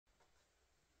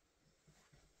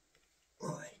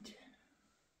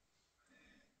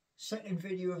second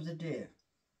video of the day.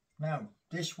 Now,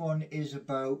 this one is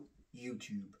about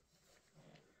YouTube.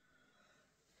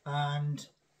 And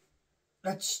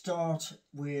let's start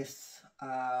with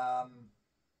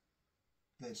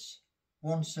this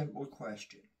one simple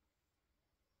question.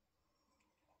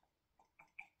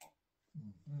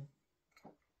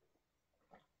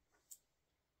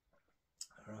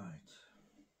 Right.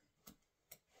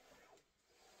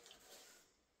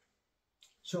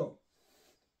 So,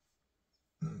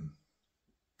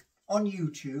 on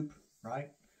YouTube,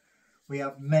 right, we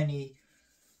have many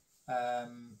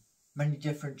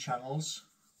different channels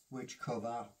which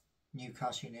cover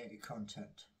Newcastle United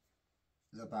content.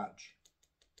 The Badge.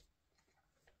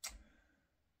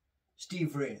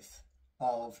 Steve Wraith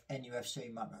of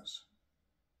NUFC Matters.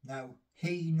 Now,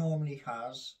 he normally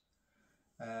has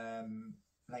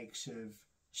likes of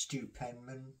Stu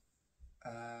Penman,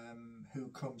 who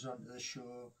comes onto the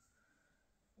show,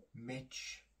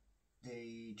 Mitch,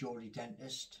 the Geordie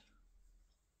dentist,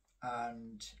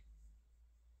 and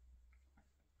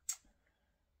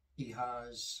he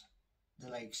has the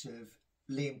likes of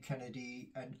Liam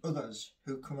Kennedy and others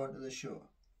who come onto the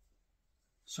show.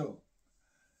 So,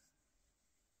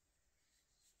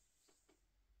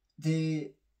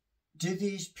 do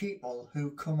these people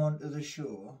who come onto the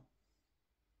show,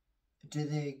 do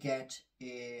they get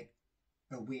a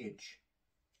wage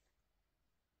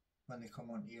when they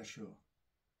come onto your show?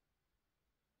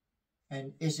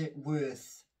 And is it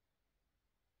worth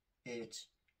it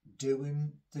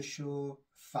doing the show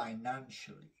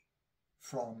financially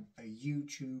from a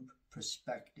YouTube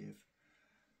perspective?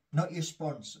 Not your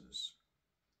sponsors,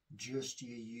 just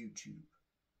your YouTube.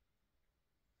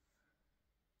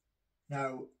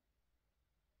 Now,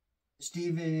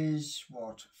 Steve is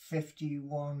what,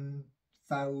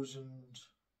 51,000,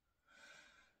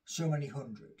 so many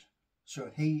hundred. So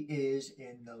he is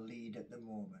in the lead at the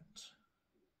moment.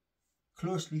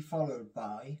 Closely followed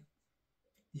by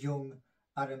young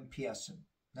Wraith and Pearson.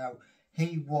 Now,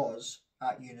 he was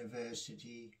at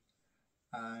university,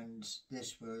 and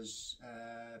this was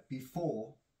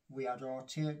before we had our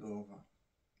takeover,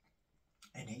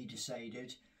 and he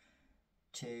decided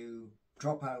to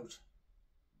drop out,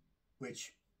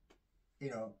 which, you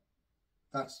know,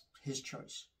 that's his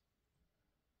choice.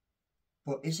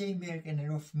 But is he making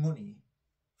enough money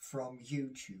from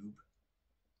YouTube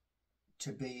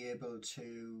to be able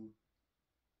to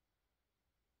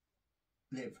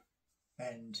live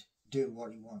and do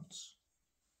what he wants?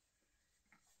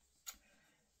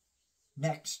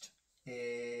 Next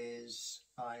is,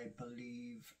 I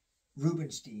believe,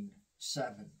 Rubenstein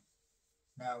 7.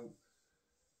 Now,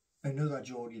 another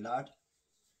Geordie lad,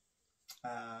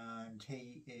 and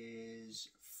he is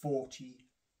 40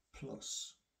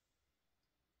 plus.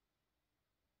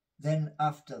 Then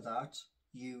after that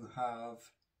you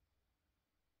have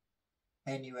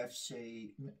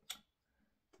NUFC,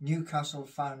 Newcastle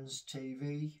Fans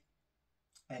TV,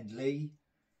 and Lee,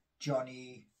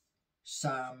 Johnny,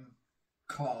 Sam,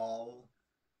 Carl,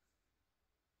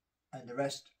 and the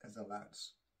rest of the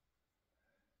lads.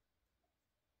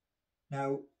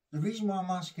 Now, the reason why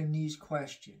I'm asking these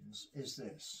questions is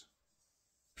this.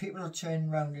 People are turning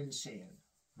around and saying,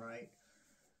 right,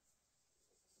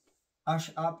 I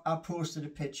posted a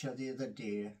picture the other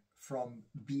day from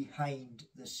behind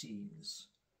the scenes,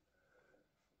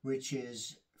 which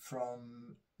is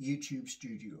from YouTube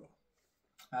Studio,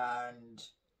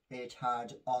 and it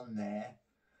had on there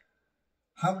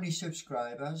how many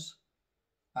subscribers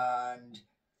and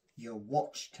your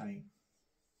watch time.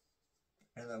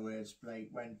 In other words, like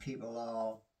when people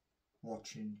are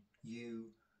watching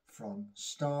you from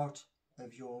start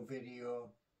of your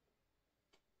video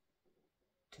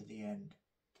to the end.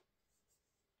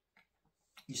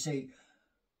 You see,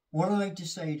 what I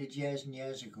decided years and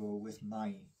years ago with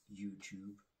my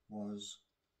YouTube was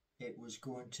it was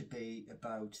going to be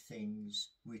about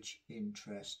things which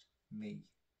interest me.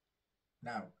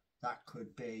 Now, that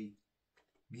could be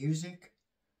music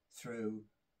through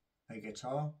a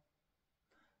guitar.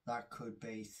 That could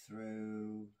be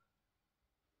through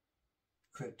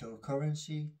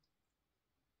cryptocurrency.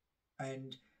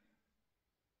 And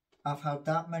I've had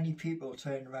that many people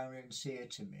turn around and say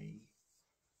to me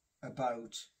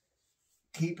about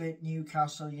keep it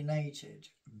Newcastle United,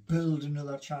 build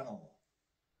another channel.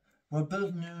 Well,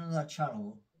 building another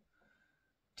channel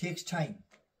takes time.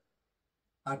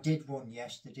 I did one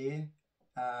yesterday.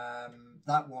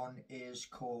 That one is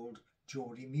called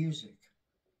Geordie Music.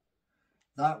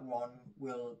 That one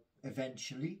will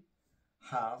eventually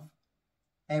have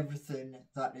everything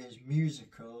that is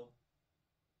musical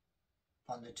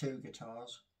on the two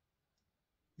guitars,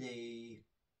 the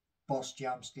Boss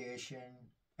Jam Station,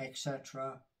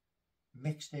 etc.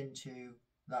 mixed into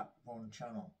that one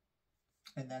channel.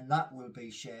 And then that will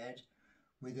be shared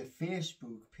with a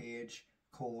Facebook page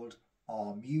called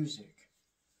Our Music,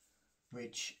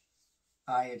 which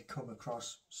I had come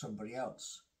across somebody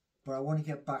else. But I want to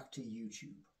get back to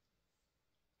YouTube,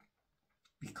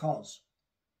 because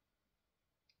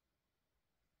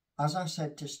as I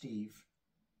said to Steve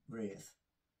Wraith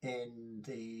in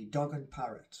the Dog and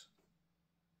Parrot,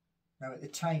 now at the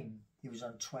time he was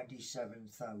on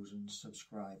 27,000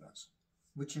 subscribers,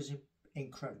 which is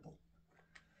incredible.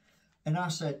 And I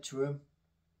said to him,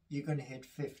 you're going to hit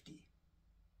 50.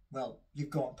 Well, you've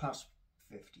gone past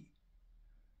 50.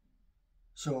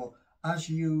 So as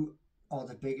you are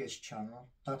the biggest channel,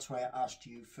 that's why I asked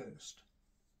you first.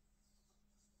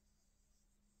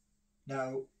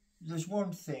 Now, there's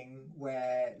one thing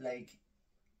where, like,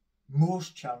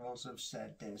 most channels have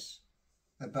said this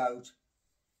about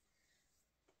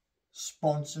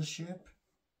sponsorship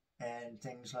and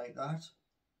things like that.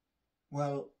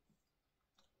 Well,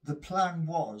 the plan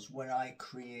was, when I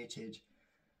created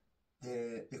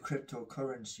the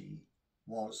cryptocurrency,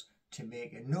 was to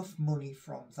make enough money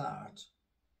from that,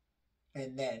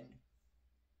 and then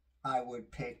I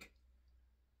would pick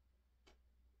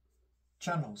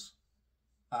channels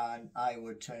and I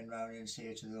would turn around and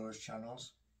say to those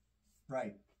channels,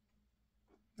 right,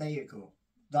 there you go,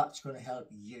 that's going to help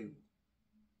you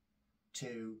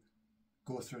to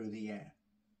go through the year.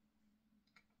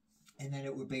 And then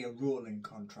it would be a rolling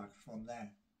contract from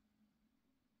there.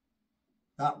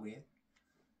 That way,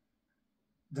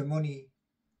 the money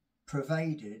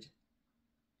provided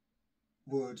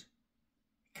would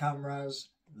cameras,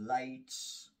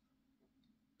 lights,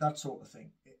 that sort of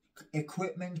thing.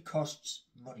 Equipment costs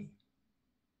money.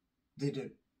 They do,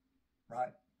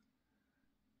 right?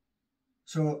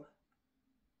 So,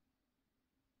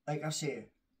 like I say,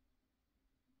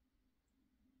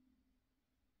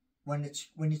 when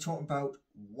you're talking about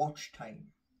watch time,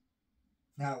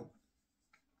 now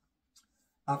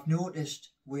I've noticed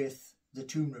with the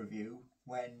Toon Review,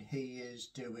 when he is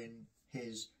doing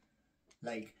his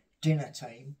like dinner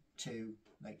time to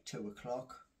like 2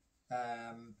 o'clock,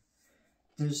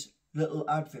 there's little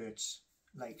adverts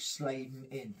like sliding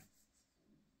in.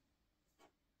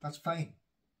 That's fine,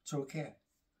 it's okay.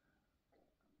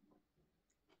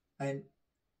 And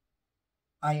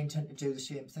I intend to do the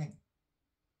same thing,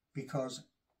 because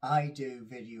I do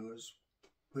videos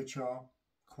which are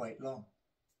quite long.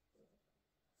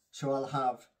 So I'll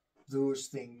have those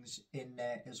things in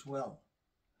there as well.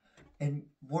 And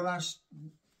when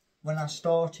I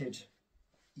started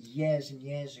years and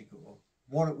years ago,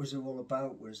 what it was all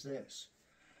about was this.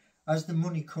 As the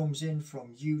money comes in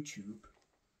from YouTube,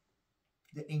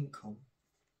 the income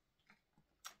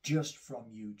just from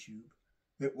YouTube,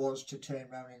 it was to turn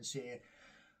around and say,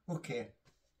 okay,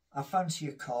 I fancy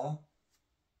a car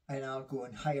and I'll go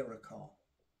and hire a car.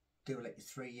 Do like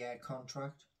a 3-year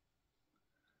contract.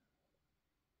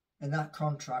 And that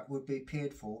contract would be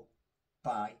paid for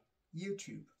by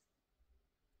YouTube.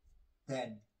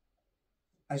 Then,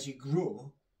 as you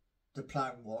grow, the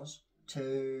plan was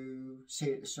to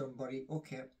say to somebody,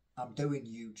 okay, I'm doing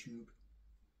YouTube.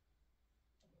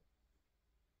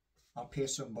 I'll pay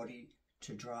somebody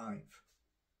to drive.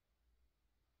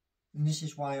 And this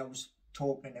is why I was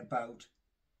talking about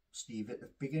Steve at the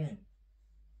beginning.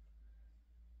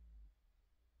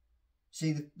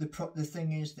 See, the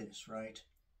thing is this, right?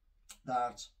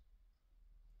 That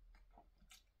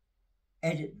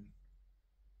editing,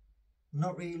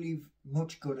 not really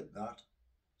much good at that.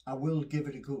 I will give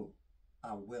it a go,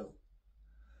 I will,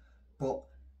 but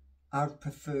I'd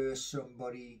prefer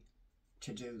somebody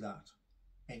to do that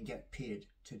and get paid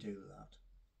to do that.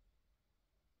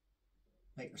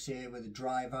 Like I say, with a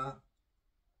driver,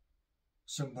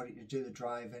 somebody to do the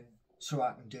driving so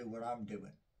I can do what I'm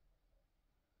doing.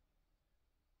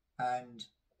 And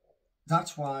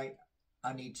that's why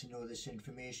I need to know this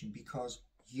information, because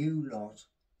you lot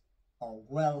are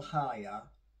well higher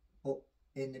up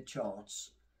in the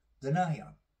charts than I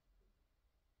am.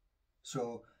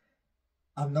 So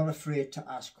I'm not afraid to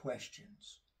ask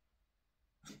questions.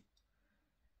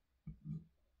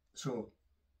 So,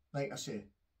 like I say,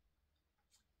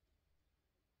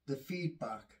 the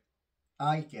feedback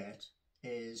I get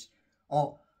is,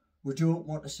 oh, we don't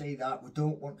want to see that, we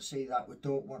don't want to see that, we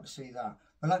don't want to see that.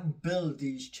 Well, I can build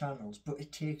these channels, but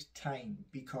it takes time,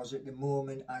 because at the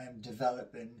moment I am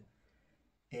developing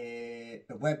a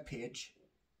web page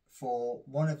for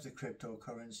one of the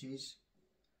cryptocurrencies,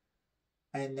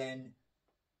 and then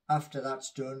after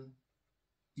that's done,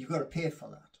 you've got to pay for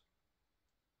that.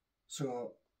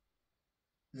 So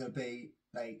there'll be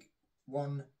like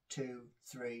 1, 2,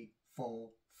 3, 4,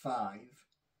 5,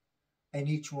 and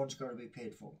each one's got to be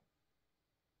paid for.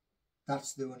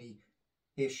 That's the only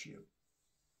issue.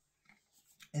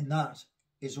 And that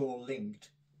is all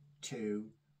linked to,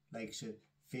 like, so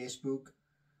Facebook,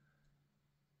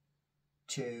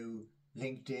 to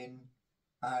LinkedIn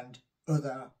and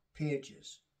other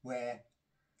pages where,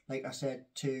 like I said,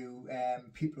 to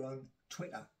people on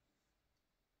Twitter.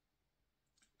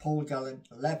 Paul Gallant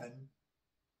 11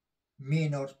 may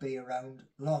not be around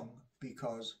long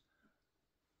because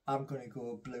I'm going to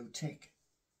go blue tick.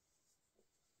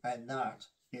 And that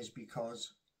is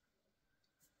because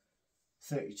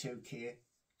 32K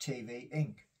TV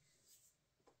Inc.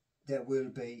 There will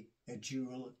be a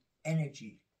dual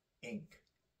energy Inc.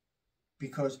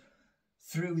 Because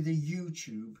through the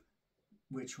YouTube,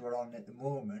 which we're on at the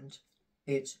moment,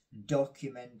 it's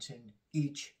documenting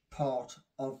each part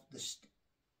of the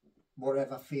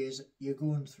whatever phase you're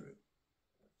going through.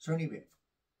 So anyway,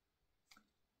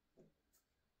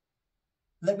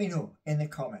 let me know in the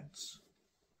comments.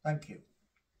 Thank you.